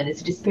discipline.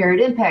 It's disparate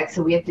impact.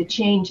 So we have to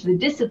change the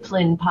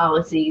discipline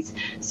policies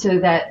so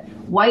that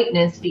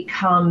whiteness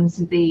becomes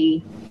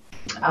the,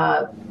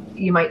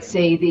 you might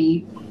say,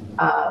 the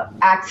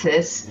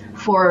axis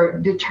for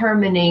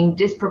determining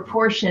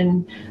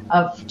disproportion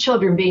of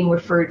children being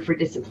referred for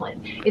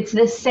discipline. It's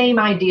the same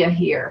idea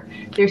here.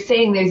 They're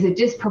saying there's a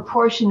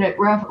disproportionate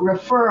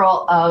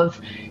referral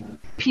of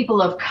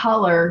people of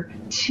color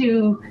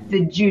to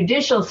the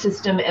judicial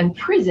system and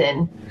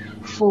prison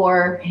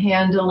for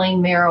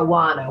handling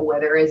marijuana,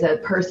 whether as a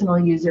personal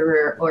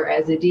user or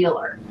as a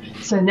dealer.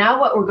 So now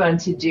what we're going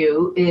to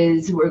do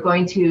is we're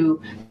going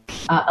to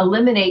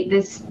eliminate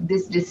this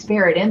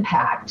disparate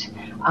impact,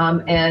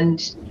 and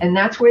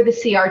that's where the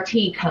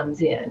CRT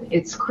comes in.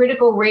 It's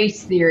critical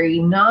race theory,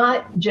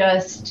 not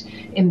just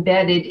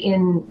embedded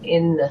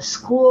in the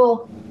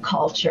school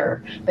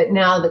culture, but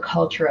now the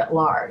culture at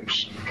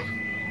large.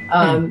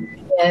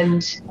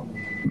 And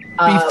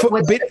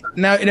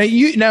Now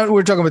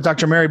we're talking about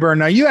Dr. Mary Byrne.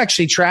 Now you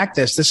actually track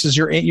this. This is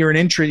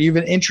you've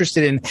been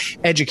interested in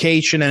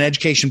education and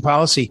education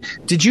policy.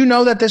 Did you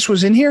know that this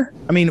was in here?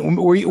 I mean,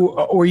 were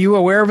you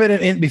aware of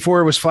it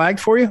before it was flagged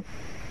for you?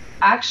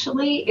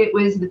 Actually, it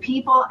was the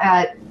people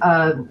at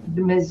the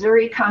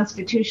Missouri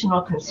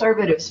Constitutional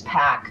Conservatives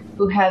PAC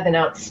who have an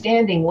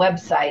outstanding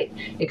website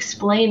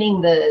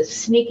explaining the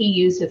sneaky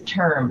use of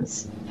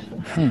terms.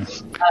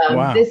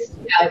 Wow.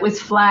 It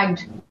was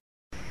flagged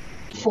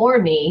for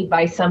me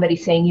by somebody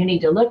saying, you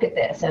need to look at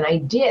this. And I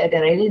did,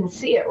 and I didn't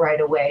see it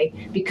right away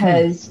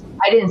because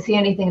I didn't see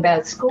anything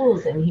about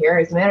schools in here.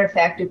 As a matter of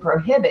fact, it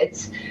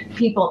prohibits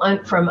people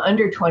from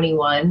under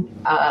 21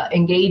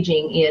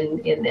 engaging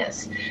in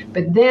this.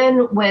 But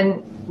then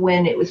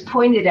when it was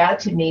pointed out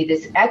to me,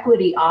 this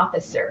equity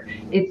officer,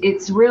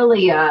 it's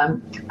really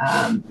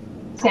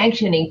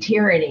sanctioning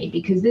tyranny,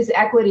 because this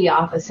equity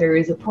officer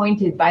is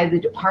appointed by the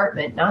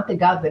department, not the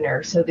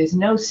governor. So there's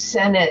no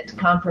Senate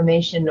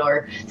confirmation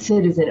or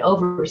citizen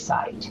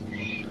oversight.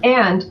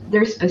 And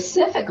there's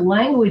specific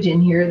language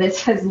in here that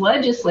says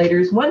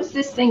legislators, once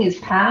this thing is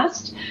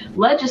passed,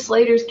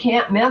 legislators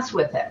can't mess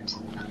with it.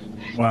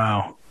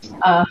 Wow.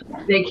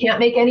 They can't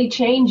make any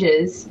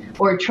changes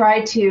or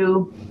try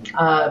to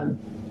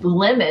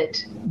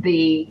limit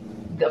the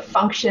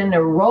function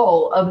or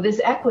role of this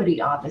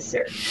equity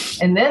officer.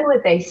 And then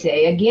what they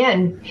say,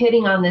 again,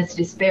 hitting on this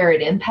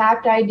disparate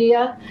impact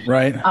idea,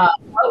 right?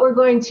 What we're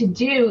going to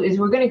do is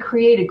we're going to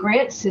create a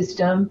grant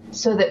system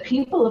so that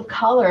people of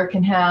color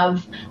can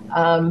have,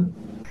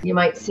 you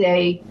might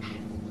say,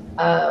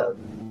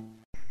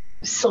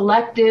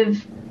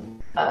 selective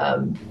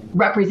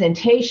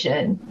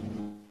representation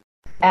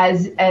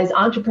as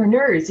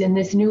entrepreneurs in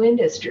this new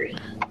industry.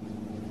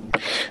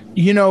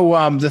 You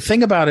know, the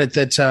thing about it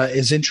that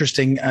is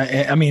interesting,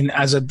 I mean,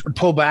 as I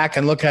pull back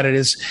and look at it,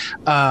 is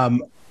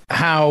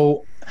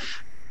how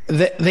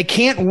they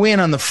can't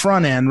win on the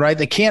front end, right?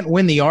 They can't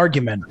win the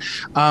argument.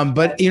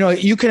 But, you know,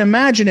 you can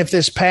imagine if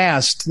this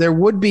passed, there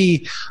would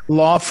be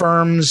law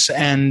firms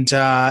and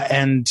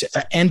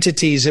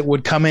entities that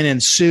would come in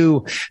and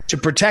sue to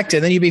protect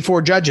it. Then you'd be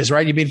before judges,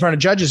 right? You'd be in front of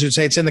judges who'd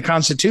say it's in the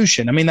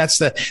Constitution. I mean, that's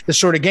the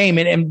sort of game.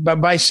 And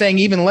by saying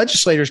even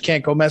legislators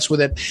can't go mess with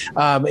it,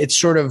 it's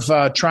sort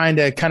of trying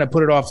to kind of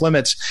put it off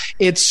limits.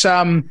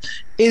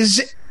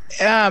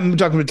 I'm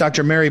talking to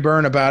Dr. Mary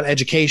Byrne about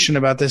education,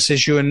 about this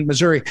issue in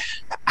Missouri.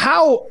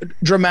 How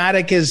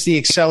dramatic is the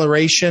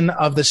acceleration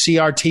of the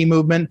CRT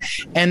movement?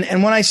 And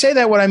when I say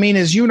that, what I mean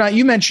is you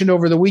mentioned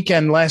over the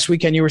last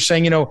weekend, you were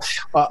saying, you know,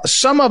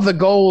 some of the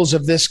goals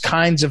of this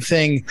kinds of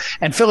thing,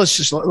 and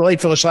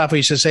late Phyllis Schlafly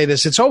used to say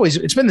this,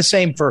 it's been the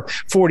same for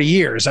 40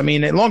 years. I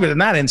mean, longer than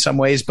that in some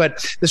ways,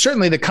 but there's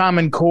certainly the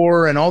Common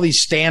Core and all these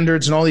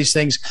standards and all these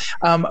things.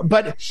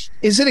 But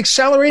is it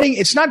accelerating?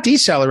 It's not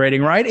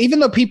decelerating, right?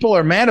 Even though people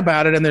are mad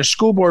about it and their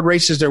school board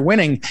races they're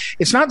winning,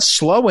 it's not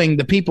slowing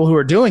the people who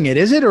are doing it,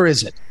 is it, or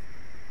is it?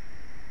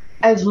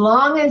 As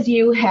long as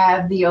you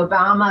have the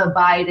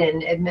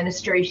Obama-Biden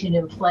administration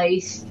in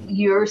place,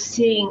 you're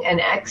seeing an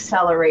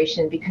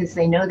acceleration because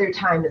they know their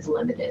time is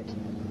limited.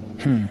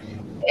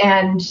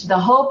 And the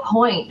whole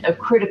point of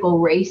critical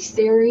race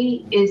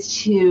theory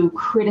is to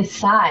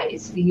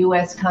criticize the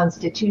U.S.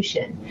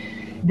 Constitution.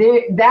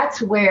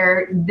 That's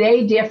where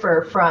they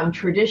differ from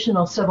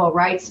traditional civil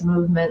rights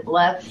movement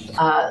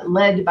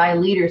led by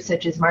leaders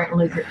such as Martin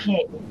Luther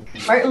King.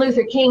 Martin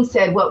Luther King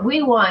said, what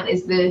we want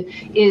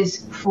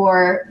is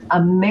for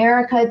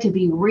America to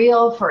be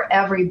real for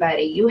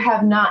everybody. You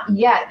have not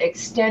yet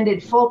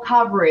extended full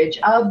coverage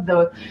of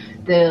the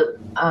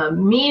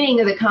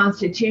meaning of the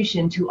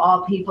Constitution to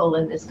all people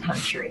in this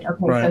country.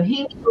 Okay, right. So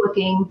he's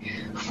looking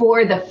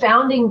for the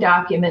founding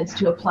documents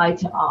to apply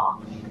to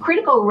all.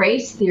 Critical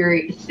race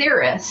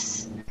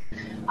theorists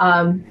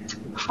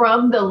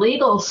from the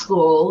legal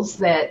schools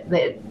that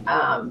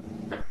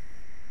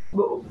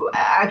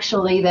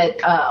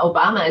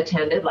Obama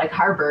attended, like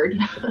Harvard,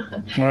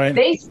 right.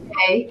 They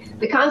say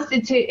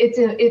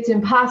it's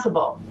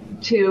impossible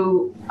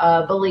to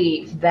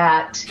believe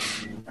that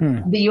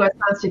the U.S.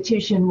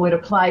 Constitution would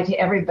apply to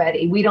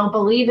everybody. We don't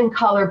believe in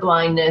color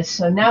blindness,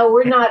 so now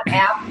we're not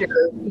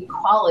after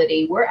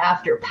equality, we're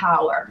after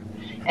power.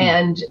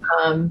 And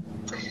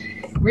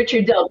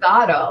Richard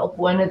Delgado,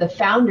 one of the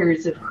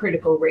founders of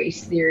critical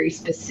race theory,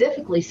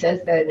 specifically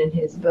says that in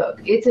his book.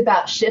 It's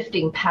about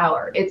shifting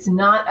power. It's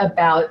not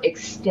about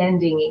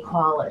extending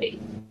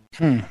equality.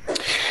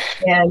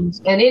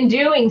 And in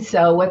doing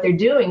so, what they're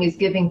doing is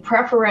giving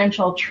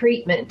preferential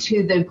treatment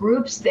to the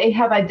groups they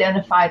have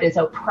identified as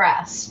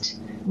oppressed,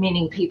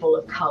 meaning people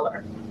of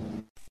color.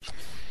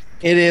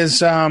 It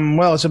is,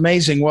 it's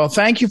amazing. Well,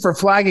 thank you for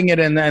flagging it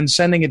and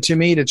sending it to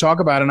me to talk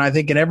about it. And I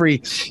think in every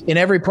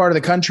part of the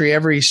country,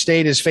 every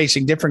state is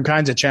facing different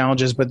kinds of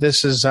challenges, but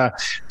this is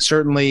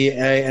certainly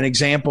an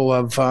example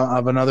of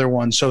another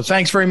one. So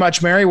thanks very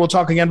much, Mary. We'll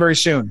talk again very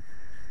soon.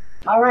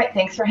 All right.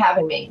 Thanks for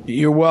having me.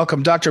 You're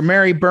welcome. Dr.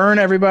 Mary Byrne,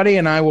 everybody,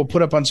 and I will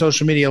put up on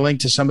social media a link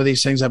to some of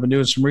these things. I've been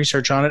doing some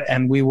research on it,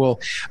 and we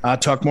will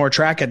talk more,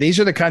 track it. These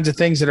are the kinds of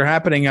things that are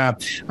happening.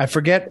 I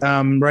forget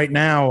right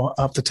now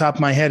off the top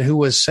of my head who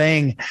was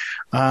saying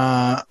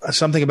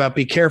something about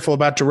be careful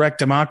about direct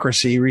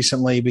democracy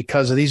recently,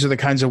 because these are the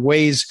kinds of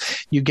ways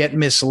you get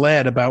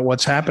misled about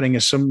what's happening.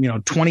 Is some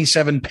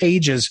 27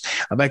 pages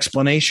of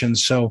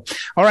explanations. So,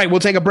 all right, we'll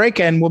take a break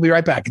and we'll be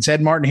right back. It's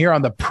Ed Martin here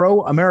on the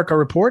Pro America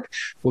Report.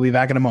 We'll be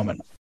back in a moment.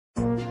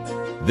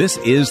 This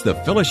is the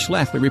Phyllis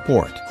Schlafly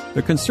Report,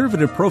 the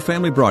conservative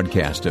pro-family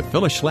broadcast of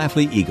Phyllis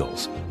Schlafly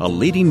Eagles, a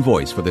leading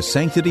voice for the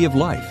sanctity of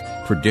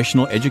life,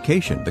 traditional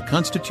education, the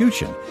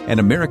Constitution, and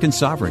American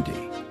sovereignty.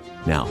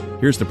 Now,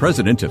 here's the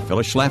president of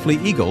Phyllis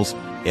Schlafly Eagles,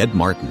 Ed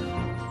Martin.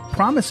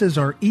 Promises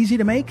are easy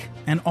to make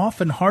and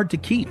often hard to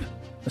keep,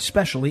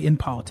 especially in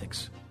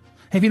politics.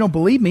 If you don't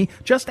believe me,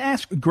 just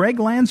ask Greg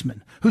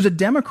Landsman, who's a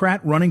Democrat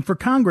running for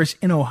Congress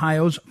in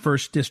Ohio's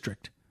 1st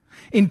District.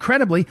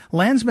 Incredibly,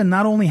 Landsman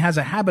not only has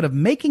a habit of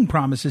making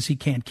promises he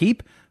can't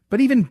keep,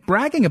 but even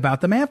bragging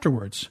about them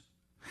afterwards.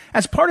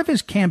 As part of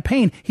his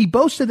campaign, he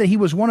boasted that he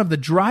was one of the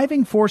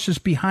driving forces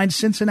behind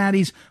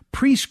Cincinnati's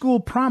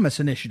Preschool Promise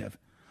initiative,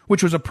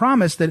 which was a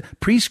promise that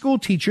preschool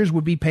teachers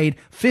would be paid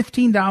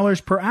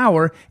 $15 per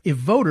hour if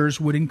voters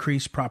would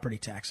increase property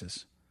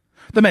taxes.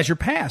 The measure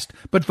passed,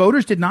 but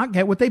voters did not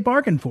get what they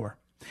bargained for.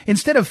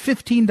 Instead of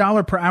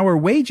 $15 per hour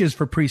wages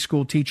for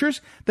preschool teachers,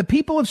 the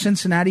people of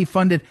Cincinnati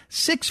funded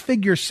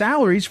 6-figure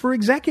salaries for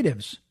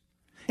executives.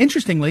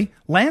 Interestingly,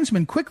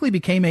 Landsman quickly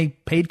became a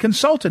paid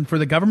consultant for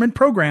the government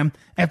program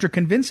after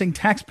convincing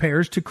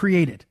taxpayers to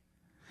create it.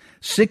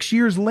 6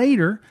 years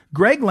later,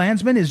 Greg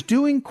Landsman is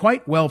doing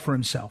quite well for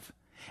himself.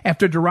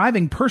 After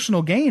deriving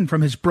personal gain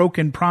from his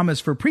broken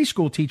promise for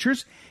preschool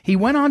teachers, he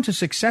went on to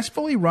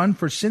successfully run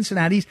for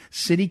Cincinnati's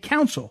City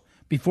Council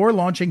before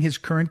launching his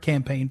current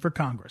campaign for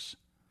Congress.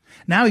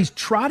 Now he's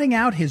trotting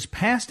out his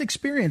past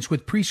experience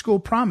with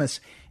Preschool Promise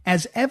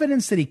as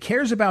evidence that he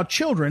cares about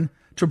children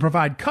to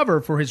provide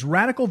cover for his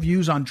radical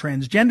views on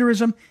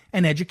transgenderism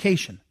and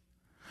education.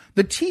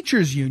 The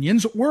teachers'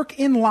 unions work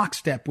in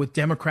lockstep with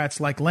Democrats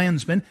like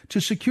Landsman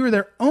to secure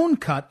their own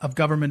cut of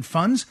government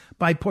funds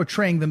by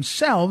portraying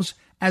themselves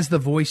as the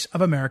voice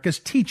of America's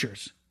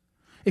teachers.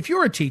 If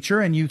you're a teacher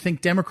and you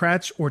think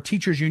Democrats or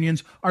teachers'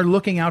 unions are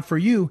looking out for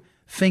you,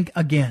 think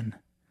again.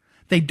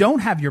 They don't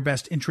have your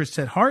best interests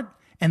at heart,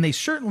 and they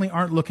certainly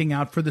aren't looking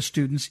out for the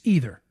students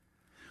either.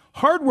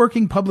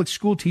 Hardworking public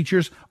school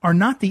teachers are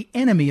not the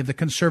enemy of the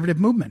conservative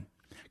movement.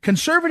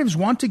 Conservatives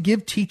want to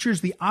give teachers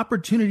the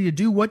opportunity to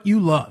do what you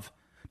love,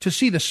 to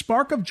see the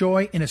spark of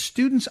joy in a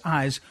student's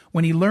eyes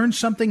when he learns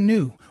something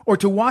new, or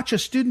to watch a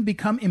student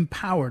become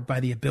empowered by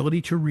the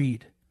ability to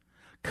read.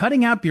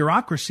 Cutting out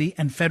bureaucracy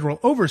and federal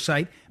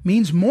oversight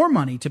means more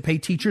money to pay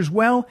teachers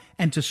well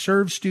and to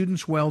serve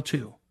students well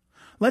too.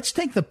 Let's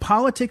take the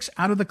politics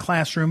out of the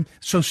classroom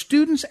so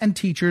students and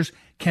teachers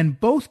can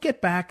both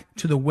get back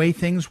to the way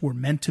things were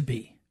meant to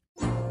be.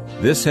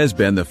 This has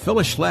been the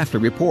Phyllis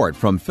Schlafly Report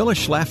from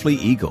Phyllis Schlafly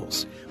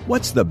Eagles.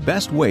 What's the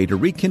best way to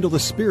rekindle the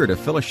spirit of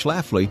Phyllis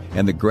Schlafly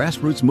and the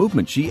grassroots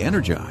movement she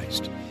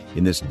energized?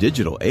 In this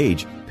digital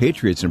age,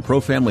 patriots and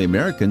pro-family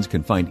Americans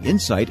can find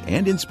insight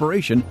and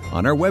inspiration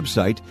on our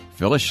website,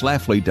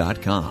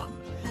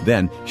 phyllisschlafly.com.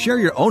 Then share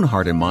your own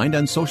heart and mind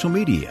on social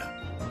media.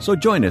 So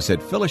join us at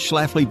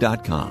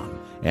phyllisschlafly.com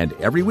and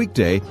every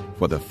weekday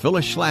for the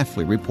Phyllis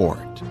Schlafly Report.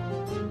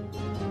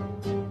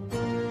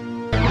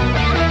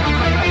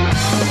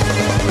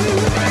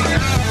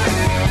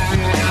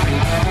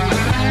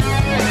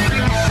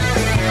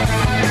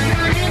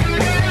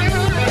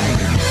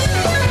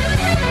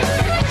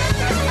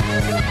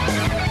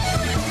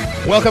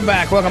 Welcome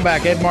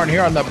back. Ed Martin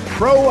here on the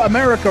Pro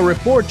America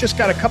Report. Just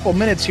got a couple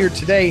minutes here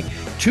today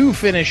to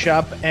finish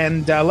up.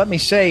 And let me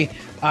say,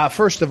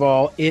 first of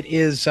all, it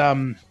is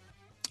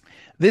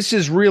this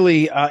is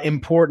really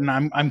important.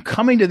 I'm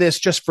coming to this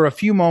just for a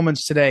few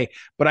moments today,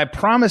 but I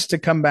promise to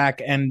come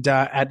back and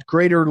at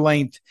greater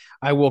length,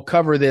 I will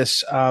cover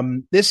this.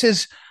 This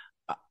is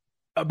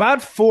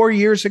about 4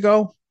 years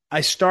ago.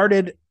 I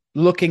started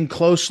looking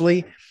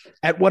closely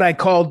at what I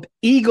called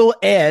Eagle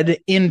Ed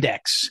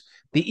Index.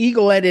 The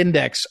Eagle Ed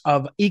Index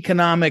of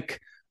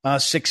economic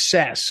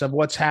success of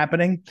what's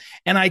happening.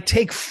 And I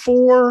take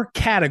four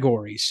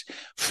categories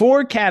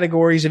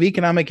of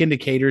economic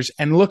indicators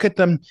and look at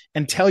them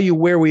and tell you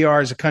where we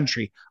are as a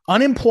country.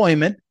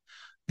 Unemployment.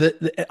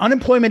 The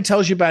unemployment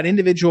tells you about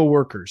individual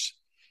workers.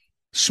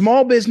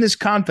 Small business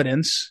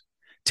confidence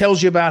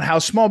tells you about how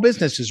small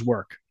businesses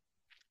work.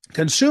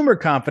 Consumer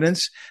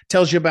confidence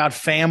tells you about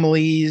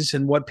families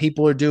and what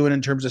people are doing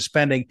in terms of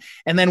spending.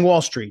 And then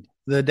Wall Street,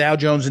 the Dow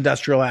Jones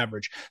Industrial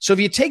Average. So if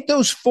you take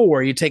those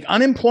four, you take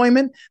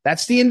unemployment,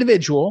 that's the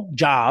individual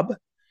job.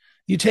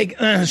 You take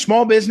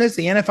small business.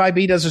 The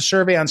NFIB does a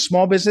survey on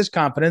small business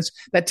confidence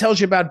that tells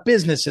you about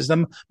businesses.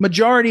 The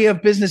majority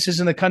of businesses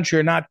in the country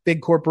are not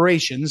big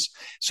corporations,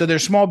 so they're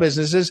small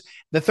businesses.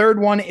 The third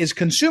one is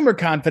consumer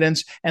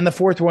confidence, and the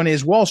fourth one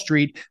is Wall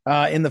Street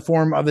in the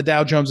form of the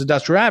Dow Jones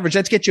Industrial Average.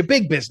 That's get you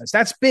big business.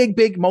 That's big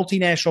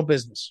multinational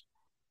business.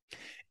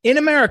 In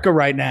America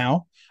right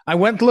now, I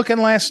went looking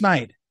last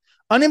night.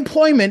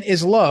 Unemployment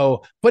is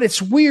low, but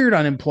it's weird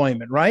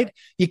unemployment, right?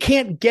 You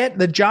can't get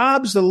the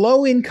jobs, the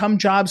low income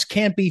jobs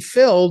can't be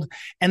filled,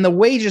 and the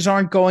wages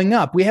aren't going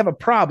up. We have a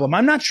problem.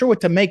 I'm not sure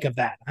what to make of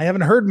that. I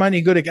haven't heard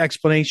many good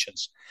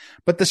explanations.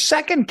 But the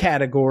second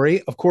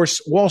category, of course,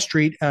 Wall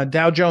Street,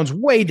 Dow Jones,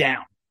 way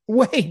down,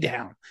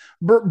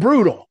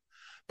 brutal.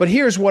 But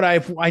here's what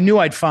I knew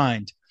I'd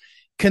find.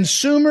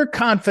 Consumer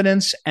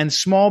confidence and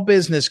small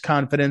business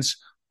confidence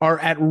are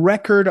at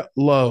record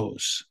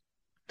lows.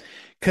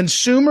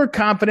 Consumer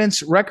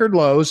confidence, record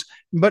lows,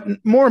 but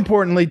more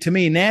importantly to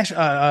me,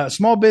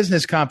 small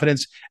business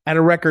confidence at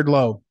a record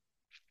low.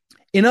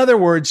 In other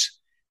words,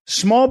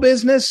 small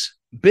business,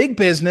 big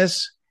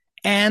business,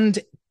 and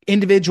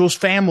individuals,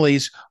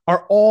 families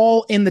are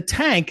all in the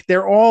tank.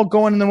 They're all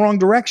going in the wrong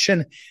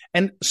direction.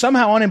 And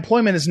somehow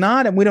unemployment is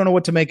not, and we don't know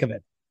what to make of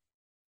it.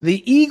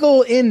 The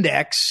Eagle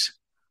Index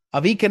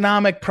of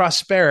Economic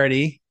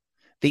Prosperity,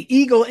 the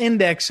Eagle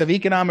Index of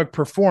Economic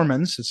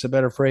Performance, it's a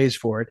better phrase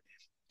for it,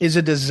 is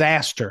a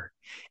disaster.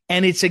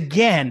 And it's,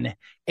 again,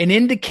 an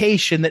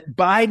indication that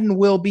Biden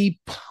will be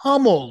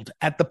pummeled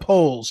at the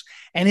polls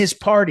and his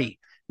party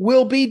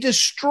will be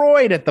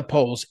destroyed at the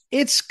polls.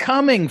 It's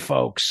coming,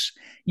 folks.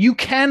 You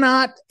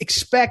cannot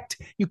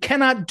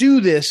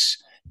do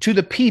this to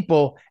the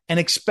people and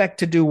expect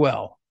to do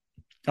well.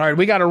 All right,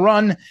 we got to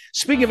run.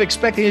 Speaking of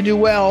expecting to do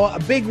well, a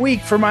big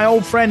week for my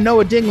old friend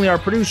Noah Dingley, our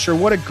producer.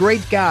 What a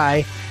great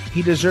guy.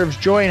 He deserves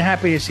joy and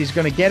happiness. He's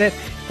going to get it.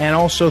 And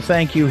also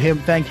thank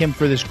him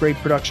for this great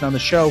production on the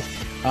show.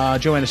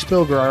 Joanna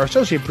Spilger, our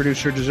associate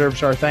producer,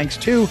 deserves our thanks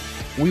too.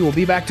 We will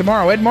be back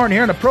tomorrow. Ed Martin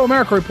here on the Pro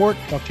America Report.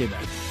 Talk to you then.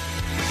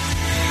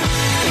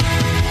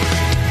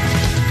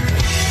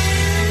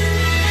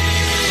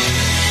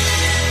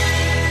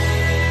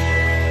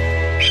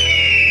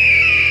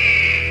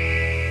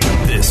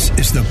 This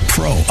is the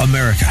Pro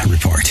America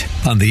Report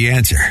on The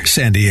Answer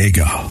San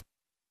Diego.